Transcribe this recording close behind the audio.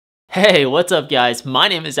Hey, what's up guys? My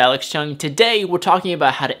name is Alex Chung. Today we're talking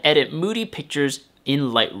about how to edit moody pictures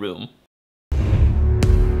in Lightroom.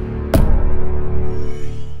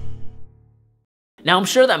 Now I'm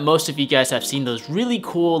sure that most of you guys have seen those really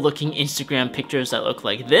cool looking Instagram pictures that look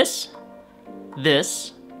like this,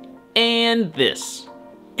 and this.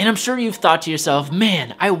 And I'm sure you've thought to yourself,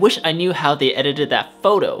 man, I wish I knew how they edited that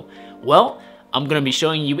photo. Well, I'm gonna be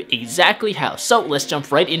showing you exactly how. So let's jump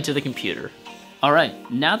right into the computer. Alright,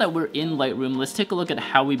 now that we're in Lightroom, let's take a look at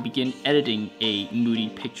how we begin editing a moody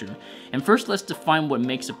picture. And first let's define what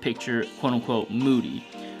makes a picture quote-unquote moody.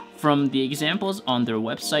 From the examples on their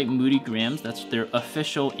website, Moodygrams, that's their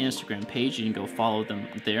official Instagram page, you can go follow them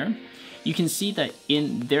there. You can see that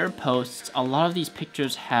in their posts, a lot of these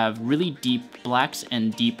pictures have really deep blacks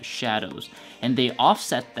and deep shadows. And they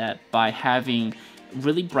offset that by having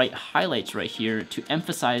really bright highlights right here to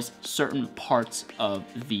emphasize certain parts of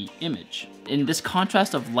the image. And this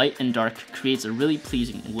contrast of light and dark creates a really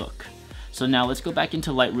pleasing look. So now let's go back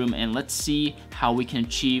into Lightroom and let's see how we can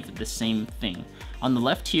achieve the same thing. On the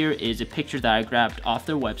left here is a picture that I grabbed off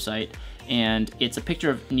their website, and it's a picture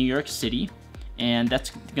of New York City, and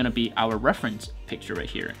that's gonna be our reference picture right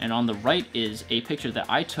here. And on the right is a picture that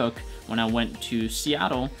I took when I went to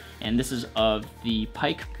Seattle, and this is of the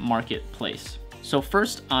Pike Marketplace. So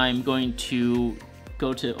first I'm going to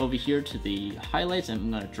go to over here to the highlights, and I'm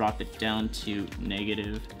going to drop it down to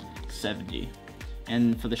 -70.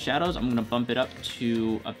 And for the shadows, I'm going to bump it up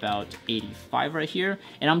to about 85 right here.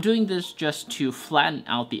 And I'm doing this just to flatten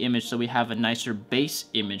out the image so we have a nicer base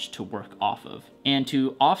image to work off of. And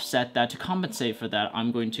to offset that, to compensate for that,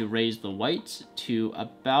 I'm going to raise the whites to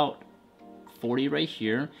about 40 right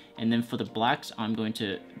here. And then for the blacks, I'm going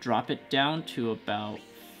to drop it down to about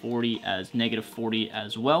 40 as -40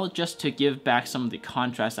 as well, just to give back some of the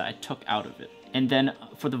contrast that I took out of it. And then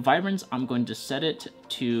for the vibrance, I'm going to set it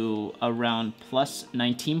to around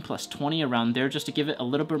 +19, +20, around there, just to give it a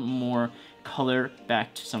little bit more color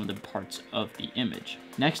back to some of the parts of the image.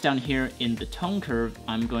 Next, down here in the tone curve,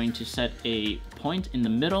 I'm going to set a point in the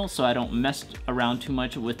middle so I don't mess around too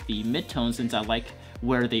much with the midtones, since I like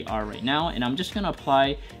where they are right now. And I'm just going to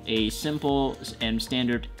apply a simple and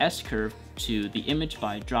standard S curve to the image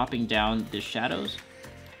by dropping down the shadows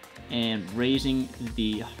and raising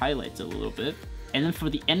the highlights a little bit. And then for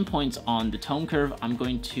the endpoints on the tone curve, I'm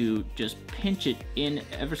going to just pinch it in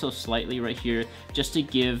ever so slightly right here, just to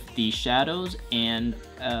give the shadows and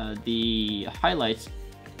the highlights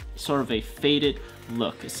sort of a faded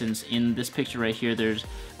look, since in this picture right here there's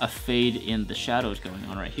a fade in the shadows going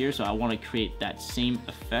on right here. So I want to create that same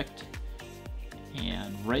effect,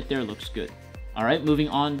 and right there looks good. Alright, moving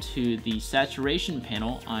on to the saturation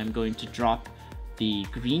panel, I'm going to drop the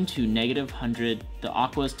green to -100, the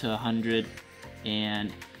aquas to 100,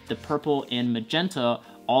 and the purple and magenta,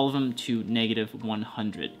 all of them to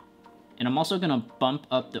 -100. And I'm also going to bump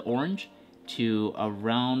up the orange to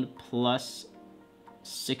around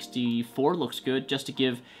 +64, looks good, just to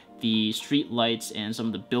give the street lights and some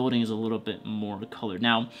of the buildings a little bit more color.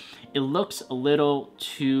 Now, it looks a little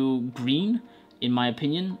too green in my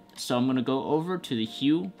opinion, so I'm going to go over to the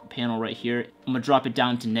hue panel right here. I'm going to drop it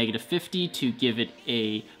down to -50 to give it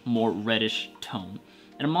a more reddish tone.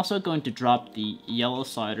 And I'm also going to drop the yellow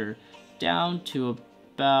slider down to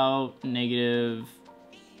about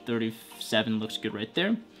 -37, looks good right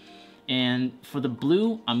there. And for the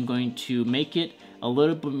blue, I'm going to make it a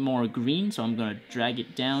little bit more green, so I'm going to drag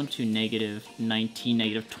it down to -19,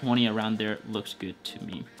 -20, around there, looks good to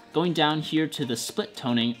me. Going down here to the split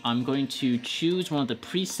toning, I'm going to choose one of the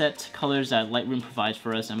preset colors that Lightroom provides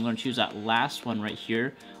for us. I'm going to choose that last one right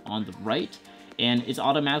here on the right, and it's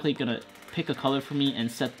automatically going to pick a color for me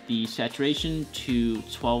and set the saturation to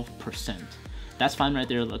 12%. That's fine right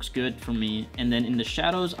there, it looks good for me. And then in the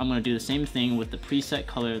shadows, I'm going to do the same thing with the preset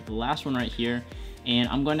color, the last one right here, and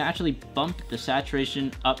I'm going to actually bump the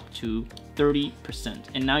saturation up to 30%.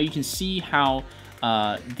 And now you can see how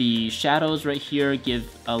the shadows right here give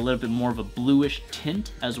a little bit more of a bluish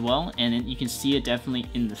tint as well, and you can see it definitely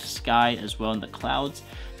in the sky as well, in the clouds,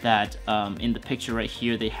 that in the picture right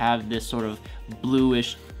here they have this sort of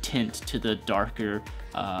bluish tint to the darker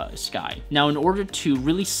sky. Now, in order to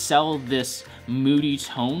really sell this moody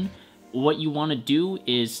tone, what you want to do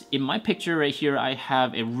is, in my picture right here, I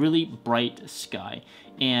have a really bright sky,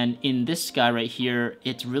 and in this sky right here,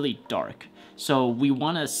 it's really dark. So we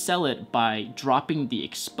want to sell it by dropping the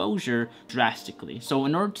exposure drastically. So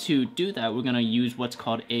in order to do that, we're going to use what's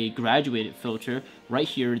called a graduated filter right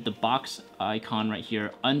here, the box icon right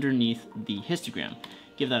here underneath the histogram.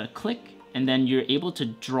 Give that a click, and then you're able to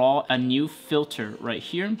draw a new filter right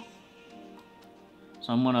here.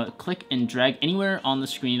 So I'm gonna click and drag anywhere on the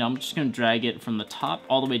screen. I'm just gonna drag it from the top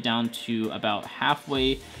all the way down to about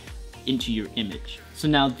halfway into your image. So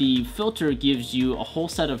now the filter gives you a whole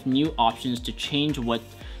set of new options to change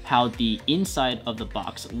how the inside of the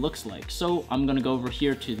box looks like. So I'm gonna go over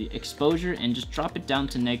here to the exposure and just drop it down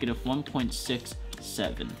to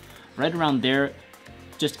 -1.67. Right around there,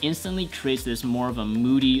 just instantly creates this more of a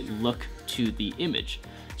moody look to the image.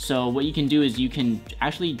 So what you can do is you can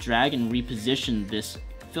actually drag and reposition this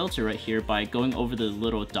filter right here by going over the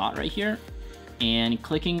little dot right here and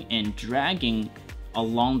clicking and dragging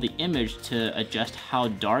along the image to adjust how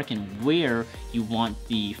dark and where you want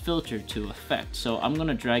the filter to affect. So I'm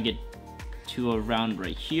gonna drag it to around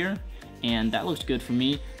right here, and that looks good for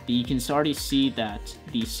me. You can already see that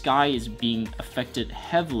the sky is being affected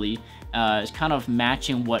heavily. It's kind of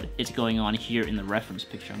matching what is going on here in the reference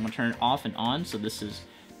picture. I'm gonna turn it off and on. So this is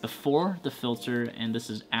before the filter and this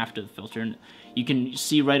is after the filter. And you can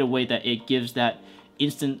see right away that it gives that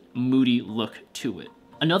instant moody look to it.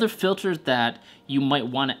 Another filter that you might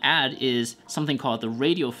want to add is something called the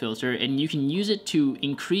radio filter, and you can use it to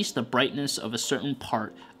increase the brightness of a certain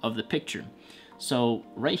part of the picture. So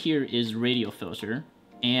right here is radio filter,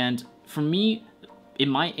 and for me, in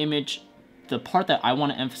my image, the part that I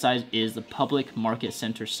want to emphasize is the public market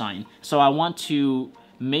center sign. So I want to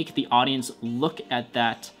make the audience look at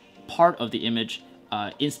that part of the image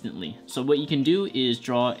instantly. So what you can do is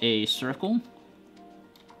draw a circle,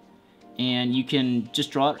 and you can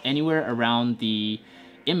just draw it anywhere around the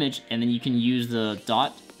image, and then you can use the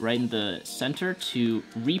dot right in the center to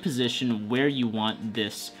reposition where you want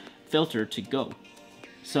this filter to go.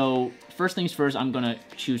 So first things first, I'm gonna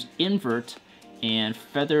choose invert and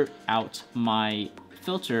feather out my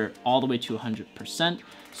filter all the way to 100%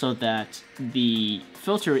 so that the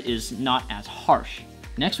filter is not as harsh.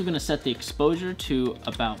 Next, we're gonna set the exposure to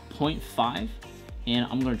about 0.5, and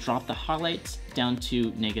I'm gonna drop the highlights down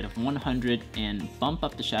to -100 and bump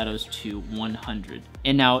up the shadows to 100.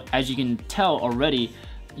 And now, as you can tell already,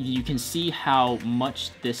 you can see how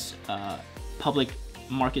much this public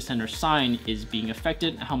market center sign is being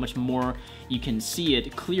affected, how much more you can see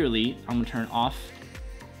it clearly. I'm gonna turn it off.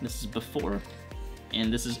 This is before,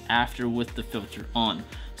 and this is after with the filter on.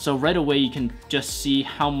 So right away you can just see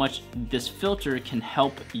how much this filter can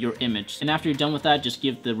help your image. And after you're done with that, just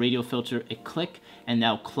give the radio filter a click and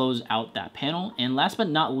that'll close out that panel. And last but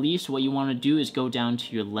not least, what you want to do is go down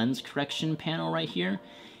to your lens correction panel right here,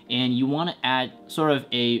 and you want to add sort of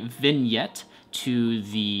a vignette to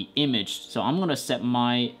the image. So I'm going to set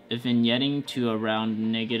my vignetting to around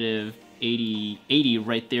 -80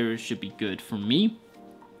 right there should be good for me.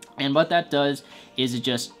 And what that does is it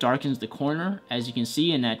just darkens the corner, as you can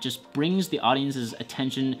see, and that just brings the audience's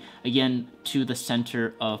attention again to the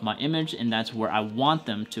center of my image, and that's where I want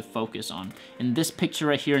them to focus on. In this picture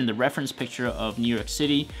right here, in the reference picture of New York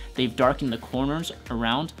City, they've darkened the corners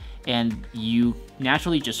around, and you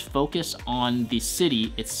naturally just focus on the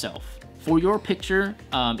city itself. For your picture,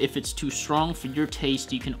 if it's too strong for your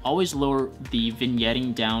taste, you can always lower the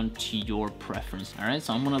vignetting down to your preference. All right,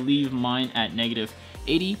 so I'm gonna leave mine at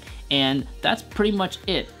 -80, and that's pretty much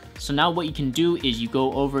it. So now what you can do is you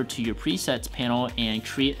go over to your presets panel and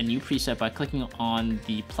create a new preset by clicking on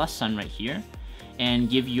the plus sign right here, and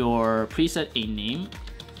give your preset a name,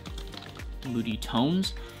 Moody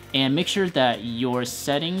Tones. And make sure that your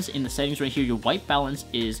settings, in the settings right here, your white balance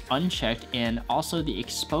is unchecked and also the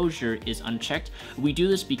exposure is unchecked. We do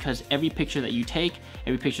this because every picture that you take,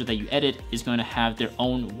 every picture that you edit is going to have their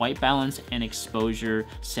own white balance and exposure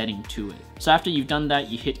setting to it. So after you've done that,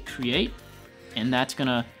 you hit create, and that's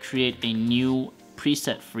gonna create a new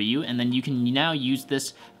preset for you. And then you can now use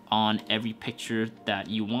this on every picture that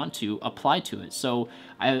you want to apply to it. So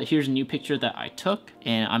here's a new picture that I took,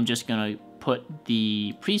 and I'm just gonna put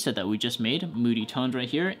the preset that we just made, Moody Tones, right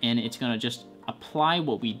here, and it's gonna just apply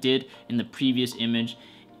what we did in the previous image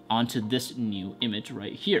onto this new image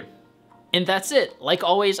right here. And that's it. Like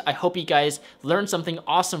always, I hope you guys learned something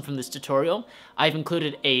awesome from this tutorial. I've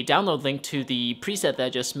included a download link to the preset that I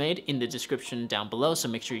just made in the description down below, so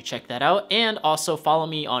make sure you check that out. And also follow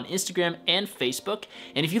me on Instagram and Facebook.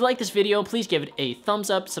 And if you like this video, please give it a thumbs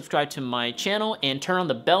up, subscribe to my channel, and turn on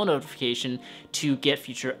the bell notification to get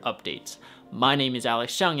future updates. My name is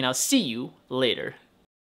Alex Chung, and I'll see you later.